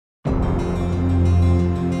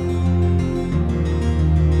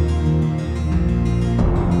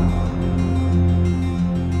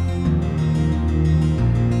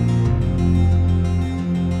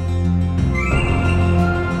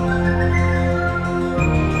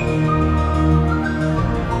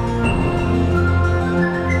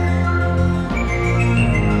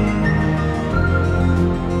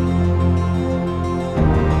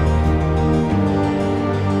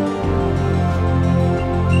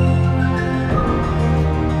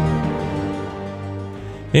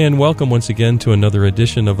And welcome once again to another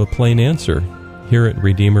edition of A Plain Answer here at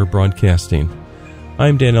Redeemer Broadcasting.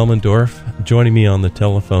 I'm Dan Elmendorf. Joining me on the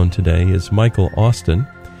telephone today is Michael Austin.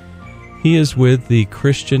 He is with the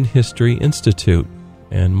Christian History Institute.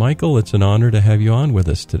 And Michael, it's an honor to have you on with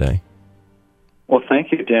us today. Well,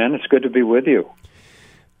 thank you, Dan. It's good to be with you.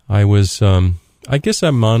 I guess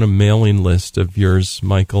I'm on a mailing list of yours,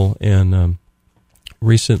 Michael, and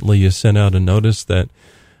recently you sent out a notice that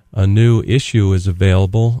a new issue is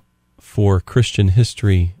available for Christian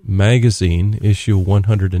History Magazine, issue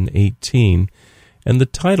 118, and the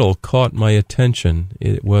title caught my attention.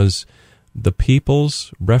 It was The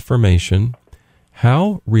People's Reformation,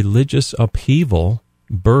 How Religious Upheaval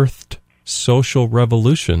Birthed Social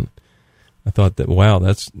Revolution. I thought that, wow,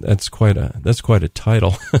 that's quite a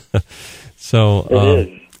title. So,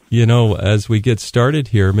 as we get started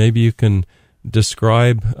here, maybe you can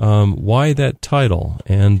describe why that title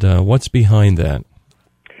and what's behind that.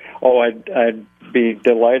 Oh, I'd be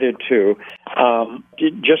delighted to.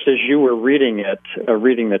 Just as you were reading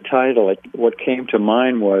the title, what came to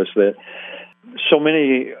mind was that so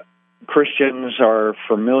many Christians are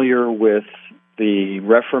familiar with the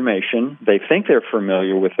Reformation. They think they're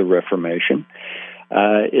familiar with the Reformation.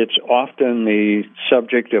 It's often the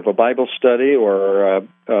subject of a Bible study or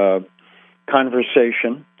a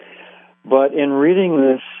conversation. But in reading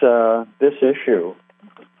this issue,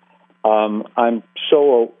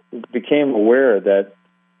 became aware that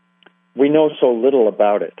we know so little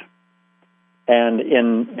about it, and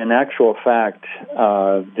in actual fact,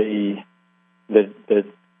 the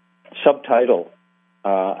subtitle,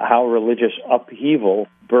 "How Religious Upheaval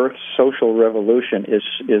Births Social Revolution,"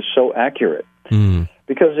 is so accurate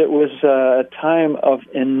because it was a time of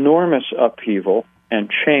enormous upheaval and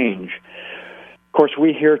change. Of course,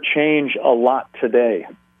 we hear change a lot today.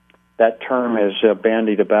 That term is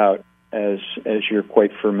bandied about, as you're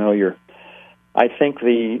quite familiar. I think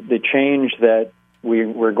the change that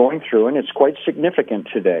we're going through, and it's quite significant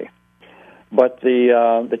today, but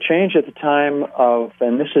the change at the time of,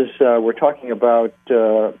 and this is, we're talking about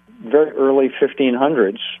very early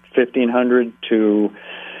 1500s, 1500 to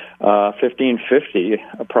 1550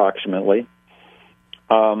 approximately.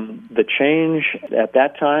 The change at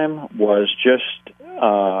that time was just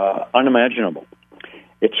unimaginable.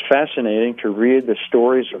 It's fascinating to read the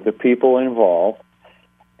stories of the people involved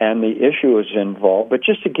and the issues involved. But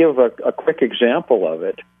just to give a quick example of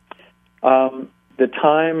it, the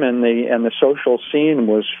time and the social scene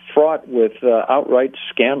was fraught with outright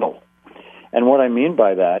scandal. And what I mean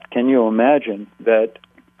by that, can you imagine that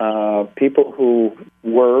people who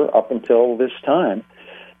were, up until this time,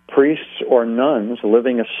 priests or nuns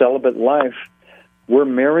living a celibate life, were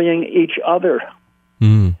marrying each other.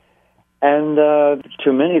 And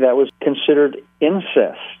to many that was considered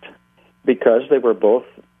incest because they were both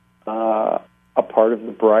a part of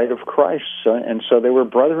the bride of Christ. And so they were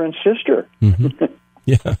brother and sister. Mm-hmm.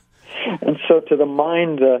 Yeah. And so to the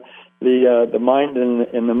mind, the mind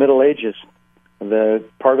in the Middle Ages, the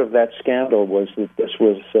part of that scandal was that this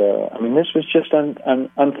was, this was just an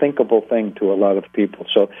unthinkable thing to a lot of people.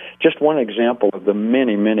 So just one example of the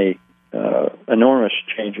many, many enormous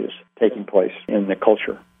changes taking place in the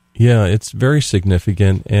culture. Yeah, it's very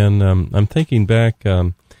significant. And I'm thinking back,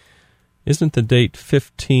 isn't the date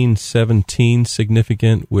 1517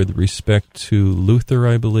 significant with respect to Luther,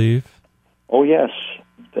 I believe? Oh, yes.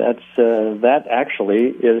 That actually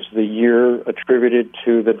is the year attributed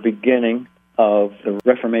to the beginning of the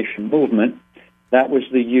Reformation movement. That was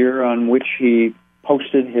the year on which he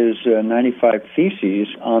posted his 95 Theses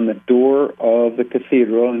on the door of the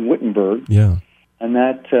cathedral in Wittenberg. Yeah. And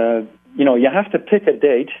that, you have to pick a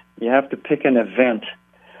date, you have to pick an event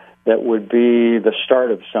that would be the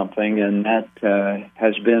start of something, and that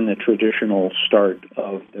has been the traditional start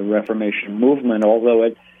of the Reformation movement, although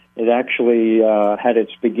it actually had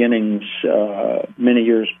its beginnings many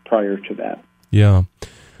years prior to that. Yeah.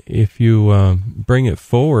 If you bring it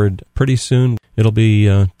forward, pretty soon it'll be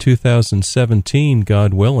 2017,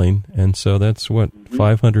 God willing, and so that's,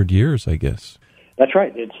 500 years, I guess. That's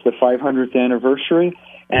right. It's the 500th anniversary,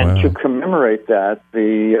 and wow. To commemorate that,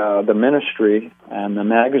 the ministry and the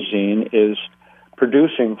magazine is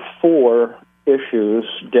producing 4 issues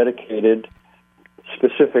dedicated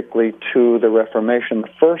specifically to the Reformation. The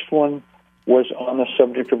first one was on the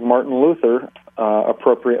subject of Martin Luther,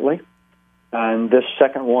 appropriately. And this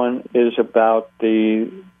second one is about the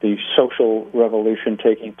social revolution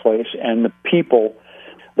taking place and the people,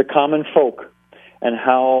 the common folk, and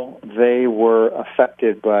how they were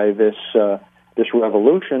affected by this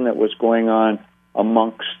revolution that was going on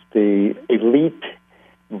amongst the elite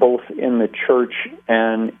both in the church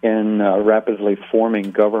and in rapidly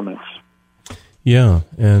forming governments. Yeah,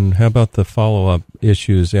 and how about the follow-up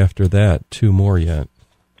issues after that? 2 more yet?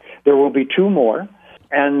 There will be 2 more,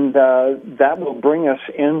 and that will bring us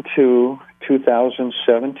into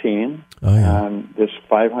 2017, this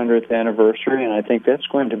 500th anniversary, and I think that's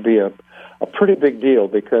going to be a pretty big deal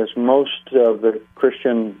because most of the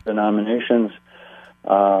Christian denominations,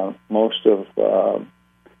 most of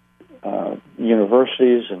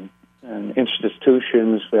universities and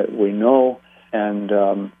institutions that we know and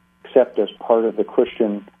accept as part of the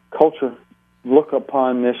Christian culture look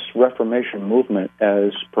upon this Reformation movement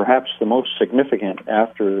as perhaps the most significant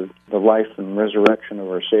after the life and resurrection of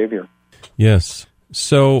our Savior. Yes.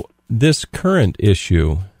 So this current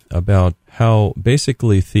issue about how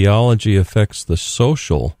basically theology affects the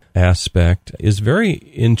social aspect is very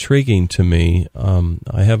intriguing to me.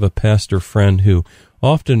 I have a pastor friend who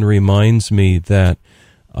often reminds me that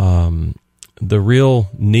the real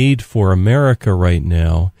need for America right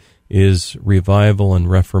now is revival and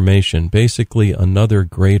reformation, basically another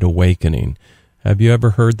great awakening. Have you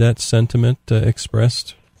ever heard that sentiment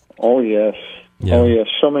expressed? Oh, yes. Yeah. Oh, yes.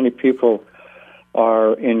 So many people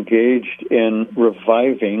are engaged in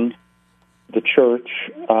reviving the church,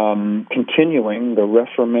 continuing the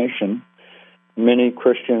Reformation. Many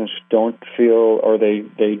Christians don't feel, or they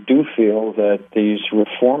do feel, that these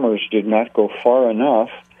reformers did not go far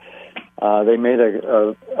enough. They made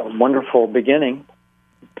a wonderful beginning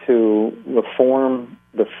to reform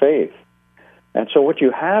the faith. And so what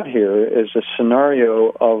you have here is a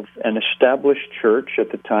scenario of an established church. At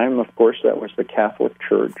the time, of course, that was the Catholic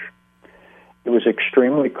Church. It was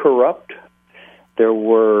extremely corrupt. There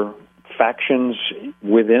were factions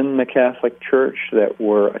within the Catholic Church that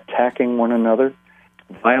were attacking one another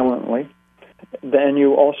violently. Then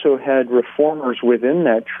you also had reformers within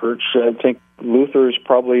that church. I think Luther is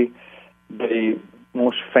probably the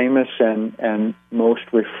most famous and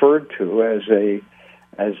most referred to as a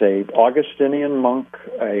Augustinian monk,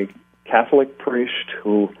 a Catholic priest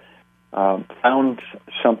who found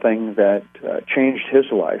something that changed his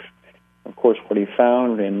life. Of course, what he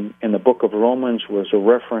found in the book of Romans was a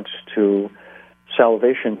reference to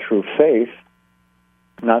salvation through faith,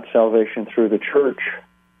 not salvation through the church,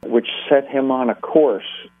 which set him on a course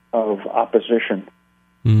of opposition.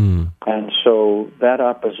 And so that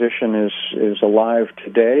opposition is alive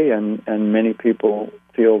today, and many people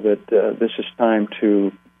feel that this is time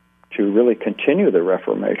to really continue the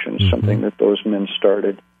Reformation, something that those men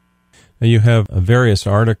started. Now you have various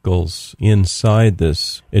articles inside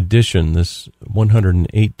this edition, this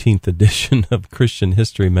 118th edition of Christian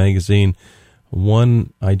History Magazine.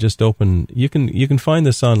 One I just opened. You can find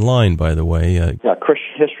this online, by the way.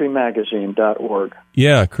 ChristianHistoryMagazine.org.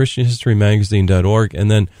 Yeah, ChristianHistoryMagazine.org, and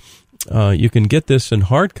then you can get this in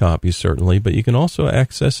hard copy, certainly, but you can also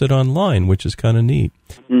access it online, which is kind of neat.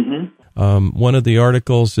 One of the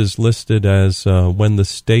articles is listed as when the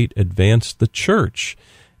state advanced the church.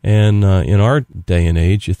 And in our day and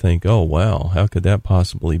age, you think, oh, wow, how could that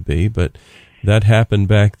possibly be? But that happened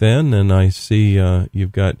back then, and I see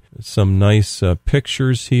you've got some nice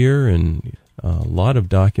pictures here and a lot of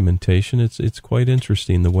documentation. It's quite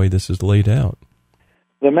interesting the way this is laid out.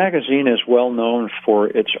 The magazine is well known for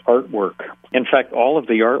its artwork. In fact, all of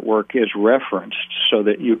the artwork is referenced so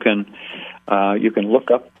that you can look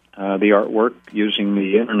up the artwork using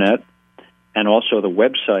the Internet and also the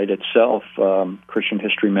website itself, Christian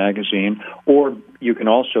History Magazine, or you can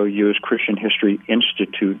also use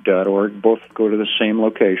ChristianHistoryInstitute.org. Both go to the same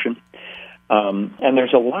location. And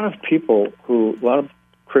there's a lot of people a lot of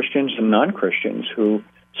Christians and non-Christians who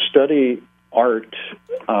study art,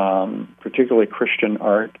 particularly Christian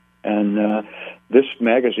art, and this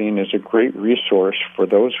magazine is a great resource for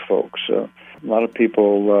those folks. A lot of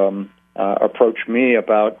people approach me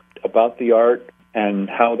about the art and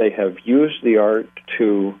how they have used the art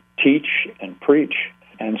to teach and preach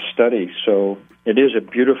and study. So it is a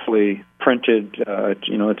beautifully printed,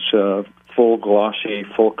 it's a full glossy,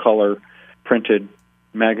 full color printed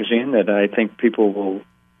magazine that I think people will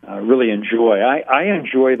really enjoy. I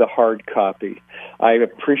enjoy the hard copy. I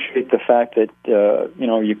appreciate the fact that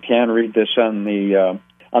you can read this on the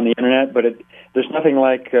internet, but there's nothing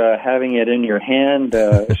like having it in your hand,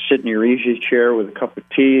 sit in your easy chair with a cup of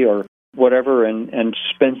tea or whatever, and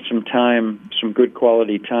spend some good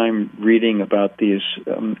quality time reading about these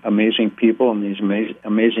amazing people and these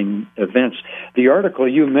amazing events. The article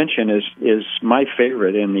you mentioned is my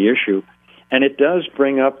favorite in the issue. And it does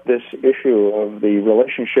bring up this issue of the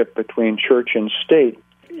relationship between church and state.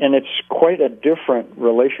 And it's quite a different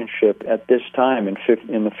relationship at this time in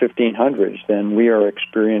the 1500s than we are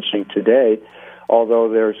experiencing today, although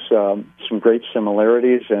there's some great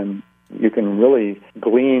similarities, and you can really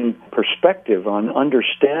glean perspective on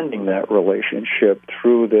understanding that relationship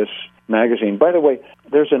through this magazine. By the way,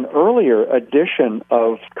 there's an earlier edition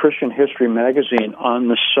of Christian History magazine on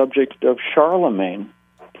the subject of Charlemagne.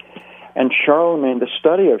 And Charlemagne, the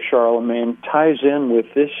study of Charlemagne, ties in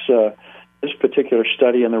with this particular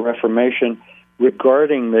study in the Reformation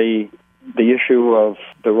regarding the issue of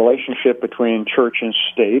the relationship between church and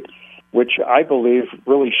state, which I believe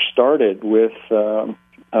really started with the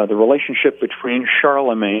relationship between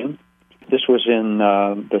Charlemagne, this was in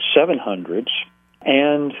the 700s,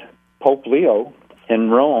 and Pope Leo in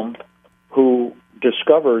Rome, who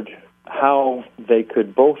discovered how they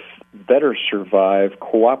could both better survive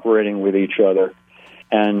cooperating with each other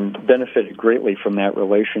and benefited greatly from that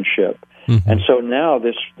relationship. Mm-hmm. And so now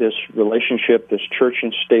this relationship, this church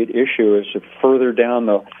and state issue, is further down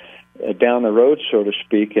the road, so to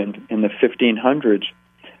speak, in the 1500s,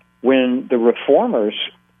 when the reformers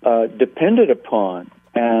depended upon,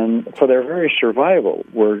 and for their very survival,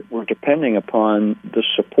 were depending upon the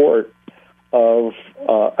support of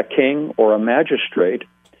a king or a magistrate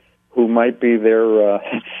who might be their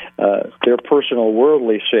personal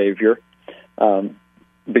worldly savior,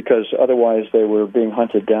 because otherwise they were being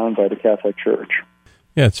hunted down by the Catholic Church.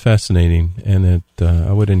 Yeah, it's fascinating, and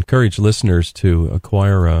I would encourage listeners to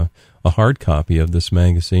acquire a hard copy of this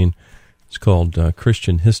magazine. It's called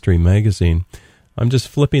Christian History Magazine. I'm just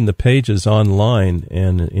flipping the pages online,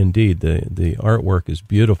 and indeed, the artwork is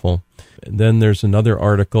beautiful. And then there's another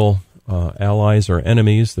article, Allies or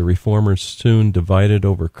Enemies, the Reformers Soon Divided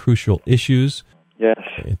Over Crucial Issues. Yes.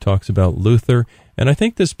 It talks about Luther, and I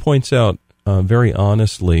think this points out very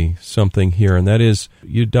honestly something here, and that is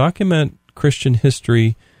you document Christian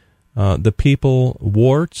history, the people,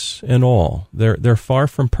 warts and all. They're far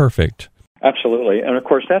from perfect. Absolutely, and of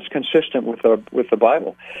course that's consistent with the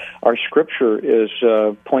Bible. Our Scripture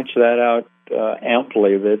points that out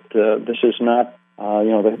amply. That this is not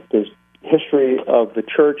the history of the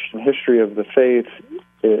church and history of the faith,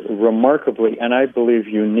 remarkably, and I believe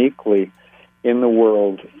uniquely in the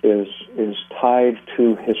world, is tied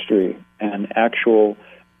to history and actual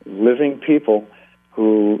living people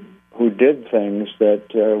who did things that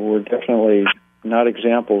were definitely not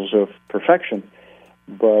examples of perfection,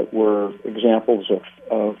 but were examples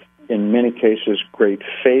of in many cases, great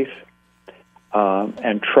faith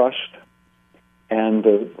and trust, and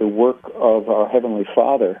the work of our Heavenly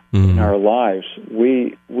Father in our lives.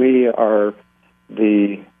 We are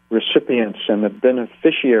the recipients and the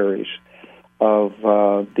beneficiaries of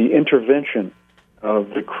the intervention of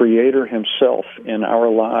the Creator Himself in our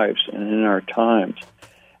lives and in our times.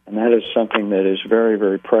 And that is something that is very,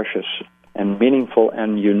 very precious and meaningful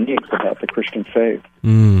and unique about the Christian faith.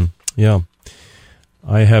 Yeah.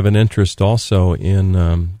 I have an interest also in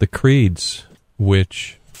the creeds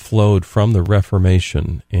which flowed from the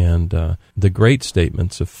Reformation and the great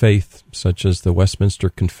statements of faith, such as the Westminster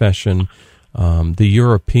Confession, the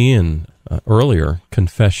European earlier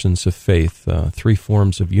confessions of faith, three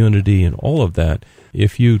forms of unity, and all of that.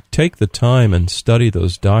 If you take the time and study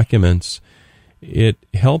those documents, it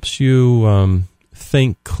helps you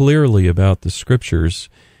think clearly about the Scriptures,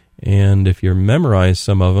 and if you memorize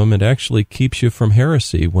some of them, it actually keeps you from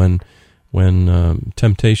heresy when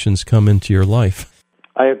temptations come into your life.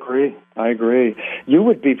 I agree. You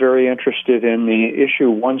would be very interested in the issue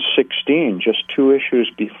 116, just two issues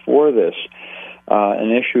before this,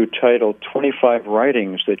 an issue titled 25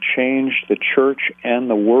 Writings That Changed the Church and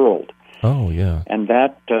the World. Oh, yeah. And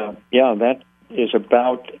that is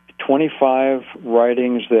about 25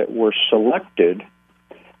 writings that were selected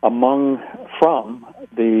from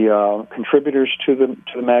the contributors to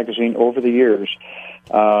the magazine over the years.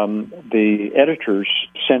 The editors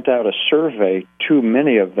sent out a survey to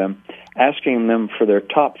many of them, asking them for their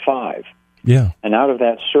top 5. Yeah. And out of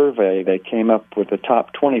that survey, they came up with the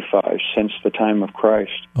top 25 since the time of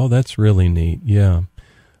Christ. Oh, that's really neat. Yeah.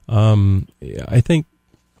 I think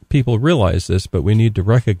people realize this, but we need to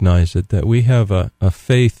recognize it, that we have a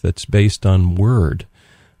faith that's based on Word.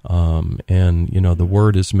 And, the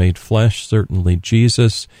Word is made flesh, certainly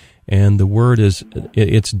Jesus, and the Word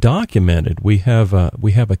it's documented. We have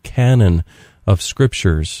a canon of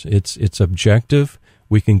Scriptures. It's objective.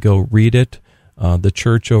 We can go read it. The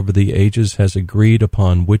Church over the ages has agreed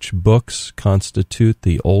upon which books constitute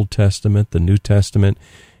the Old Testament, the New Testament,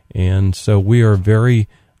 and so we are very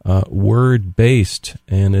Word-based,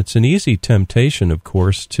 and it's an easy temptation, of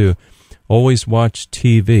course, to always watch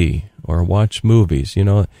TV or watch movies.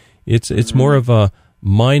 It's more of a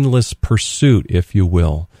mindless pursuit, if you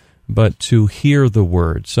will, but to hear the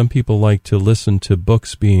Word. Some people like to listen to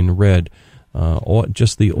books being read.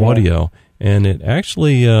 just the audio, and it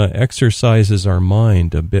actually exercises our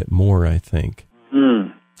mind a bit more, I think.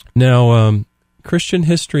 Mm. Now, Christian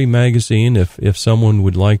History Magazine, if someone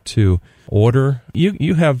would like to order,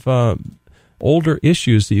 you have older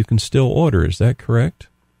issues that you can still order, is that correct?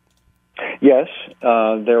 Yes,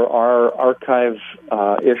 there are archive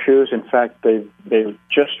issues. In fact, they've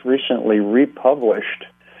just recently republished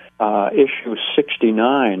issue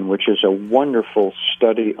 69, which is a wonderful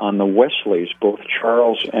study on the Wesleys, both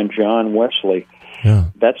Charles and John Wesley. Yeah.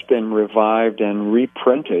 That's been revived and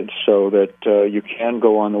reprinted so that you can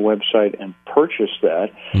go on the website and purchase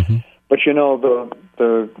that. Mm-hmm. But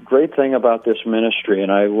the great thing about this ministry,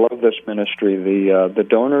 and I love this ministry, the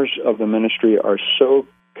donors of the ministry are so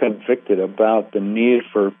convicted about the need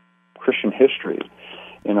for Christian history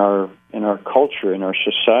in our culture, in our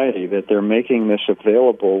society, that they're making this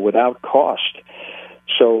available without cost.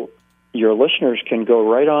 So your listeners can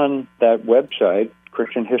go right on that website,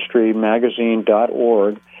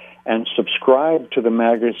 ChristianHistoryMagazine.org, and subscribe to the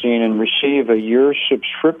magazine and receive a year's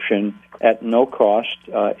subscription at no cost.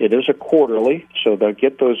 It is a quarterly, so they'll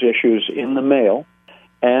get those issues in the mail.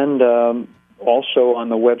 And also on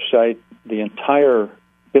the website, the entire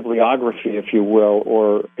bibliography, if you will,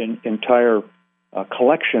 or entire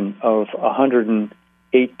collection of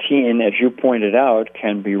 118, as you pointed out,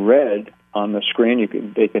 can be read on the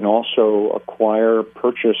screen. They can also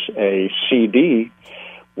purchase a CD,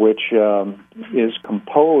 which is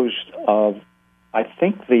composed of, I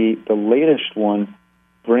think the latest one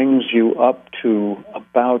brings you up to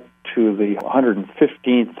the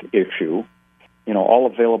 115th issue, all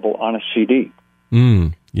available on a CD.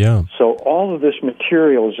 Yeah. So all of this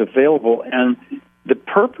material is available, and the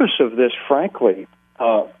purpose of this, frankly,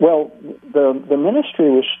 the ministry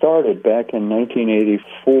was started back in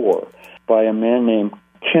 1984 by a man named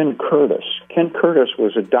Ken Curtis. Ken Curtis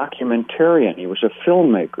was a documentarian. He was a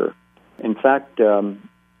filmmaker. In fact,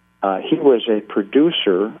 he was a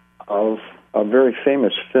producer of a very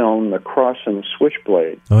famous film, The Cross and the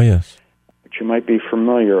Switchblade. Oh, yes. Which you might be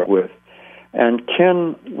familiar with. And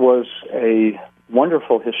Ken was a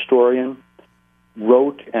wonderful historian,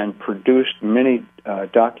 wrote and produced many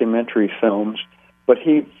documentary films, but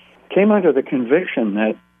he came under the conviction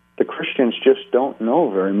that the Christians just don't know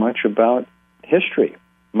very much about history,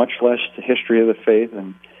 much less the history of the faith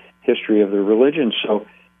and history of the religion. So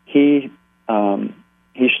he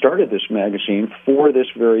started this magazine for this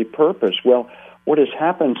very purpose. Well, what has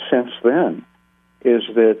happened since then is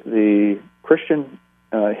that the Christian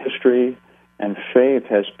history and faith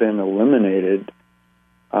has been eliminated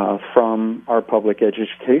from our public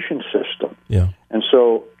education system. Yeah. And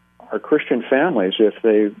so our Christian families, if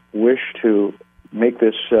they wish to make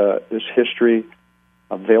this history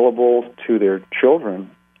available to their children,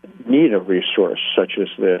 need a resource such as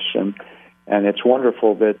this. And it's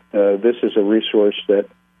wonderful that this is a resource that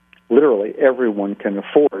literally everyone can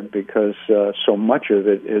afford, because so much of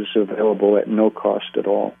it is available at no cost at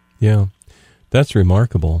all. Yeah, that's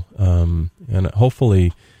remarkable. And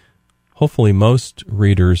hopefully most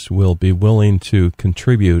readers will be willing to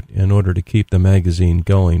contribute in order to keep the magazine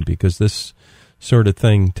going, because this sort of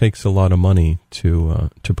thing takes a lot of money to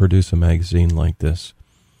produce a magazine like this.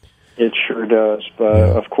 It sure does.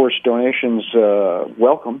 But of course, donations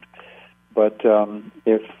welcomed. But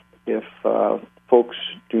if folks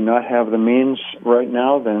do not have the means right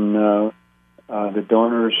now, then the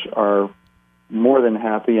donors are more than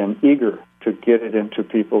happy and eager to get it into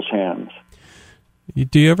people's hands.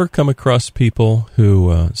 Do you ever come across people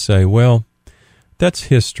who say, well, that's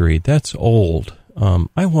history, that's old,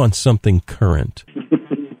 I want something current?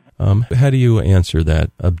 How do you answer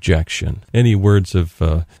that objection? Any words of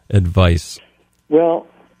advice? Well,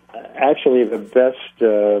 actually, I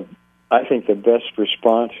think the best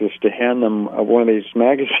response is to hand them one of these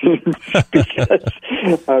magazines,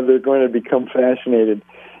 because they're going to become fascinated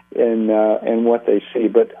in what they see.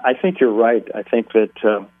 But I think you're right. I think that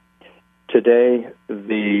today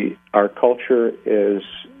our culture is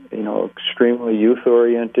extremely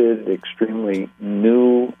youth-oriented, extremely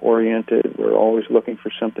new-oriented. We're always looking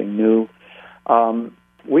for something new.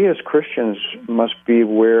 We as Christians must be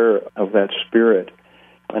aware of that spirit.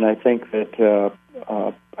 And I think that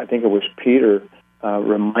I think it was Peter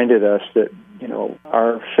reminded us that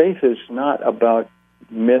our faith is not about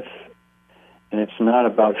myth, and it's not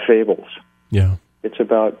about fables. Yeah, it's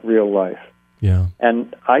about real life. Yeah,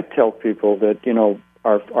 and I tell people that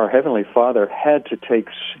our Heavenly Father had to take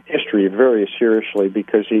history very seriously,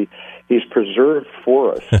 because He's preserved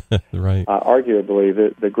for us, right? Arguably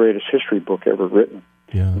the greatest history book ever written.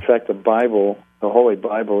 Yeah. In fact, the Holy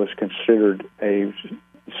Bible, is considered a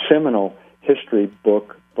seminal history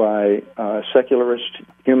book by secularists,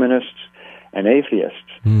 humanists, and atheists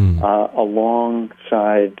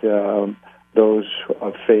alongside those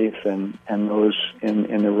of faith and those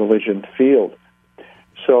in the religion field.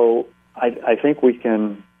 So I think we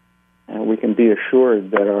can be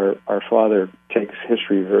assured that our Father takes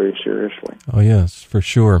history very seriously. Oh, yes, for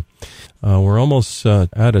sure. We're almost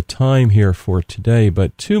out of time here for today,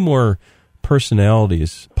 but two more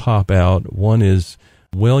personalities pop out. One is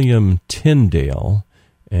William Tyndale,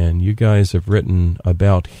 and you guys have written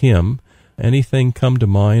about him. Anything come to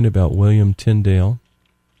mind about William Tyndale?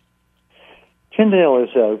 Tyndale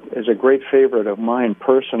is a great favorite of mine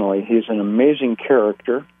personally. He's an amazing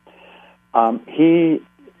character.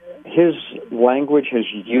 His language, his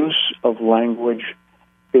use of language,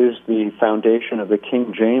 is the foundation of the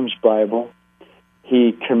King James Bible.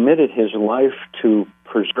 He committed his life to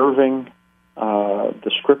preserving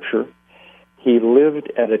the Scripture. He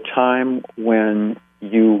lived at a time when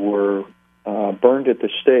you were burned at the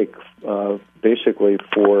stake, basically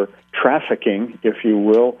for trafficking, if you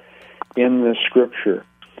will, in the Scripture.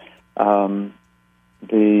 The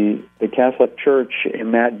Catholic Church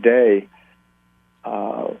in that day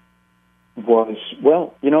was,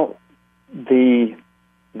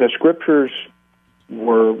 the Scriptures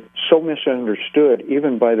were so misunderstood,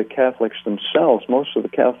 even by the Catholics themselves. Most of the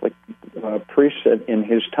Catholic priests in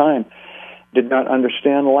his time did not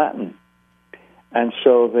understand Latin. And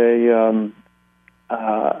so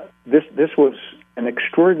this was an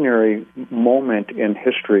extraordinary moment in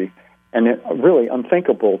history, and it really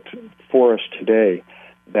unthinkable for us today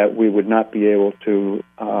that we would not be able to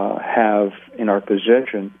have in our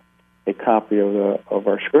possession a copy of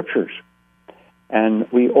our Scriptures.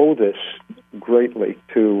 And we owe this greatly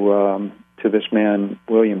to this man,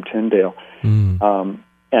 William Tyndale.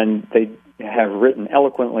 And they have written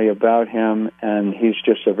eloquently about him, and he's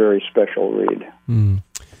just a very special read.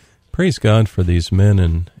 Praise God for these men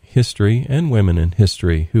in history and women in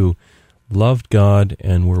history who loved God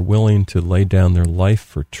and were willing to lay down their life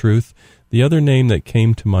for truth. The other name that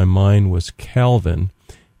came to my mind was Calvin,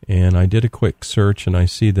 and I did a quick search, and I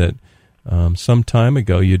see that some time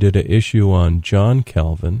ago you did an issue on John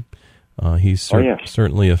Calvin. He's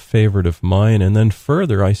certainly a favorite of mine. And then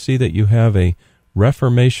further, I see that you have a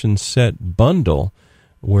Reformation set bundle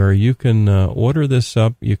where you can order this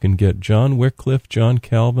up. You can get John Wycliffe, John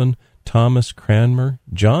Calvin, Thomas Cranmer,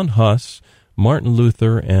 John Huss, Martin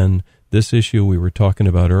Luther, and this issue we were talking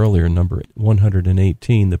about earlier, number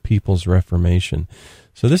 118, The People's Reformation.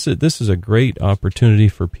 So this is a great opportunity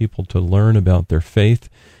for people to learn about their faith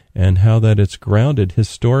and how that it's grounded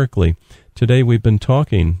historically. Today we've been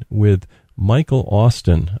talking with Michael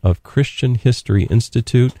Austin of Christian History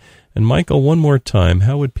Institute. And Michael, one more time,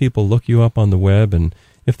 how would people look you up on the web, and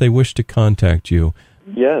if they wish to contact you?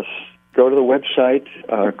 Yes, go to the website,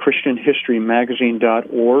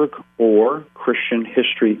 ChristianHistoryMagazine.org or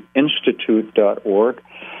ChristianHistoryInstitute.org.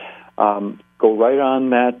 Go right on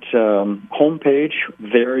that homepage.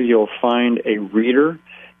 There you'll find a reader.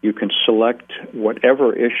 You can select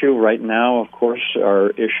whatever issue. Right now, of course,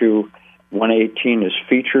 our issue 118 is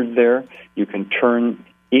featured there. You can turn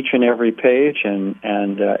each and every page and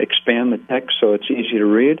expand the text so it's easy to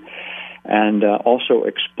read, and also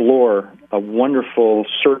explore a wonderful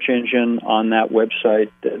search engine on that website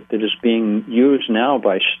that is being used now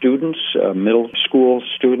by students, middle school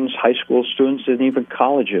students, high school students, and even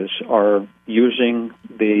colleges are using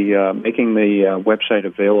making the website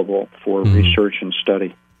available for research and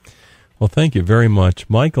study. Well, thank you very much.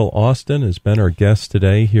 Michael Austin has been our guest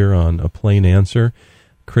today here on A Plain Answer,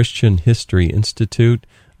 Christian History Institute.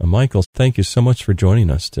 Michael, thank you so much for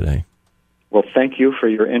joining us today. Well, thank you for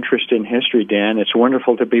your interest in history, Dan. It's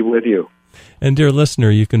wonderful to be with you. And dear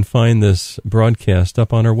listener, you can find this broadcast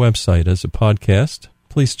up on our website as a podcast.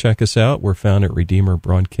 Please check us out. We're found at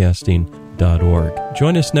RedeemerBroadcasting.org.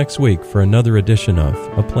 Join us next week for another edition of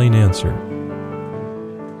A Plain Answer.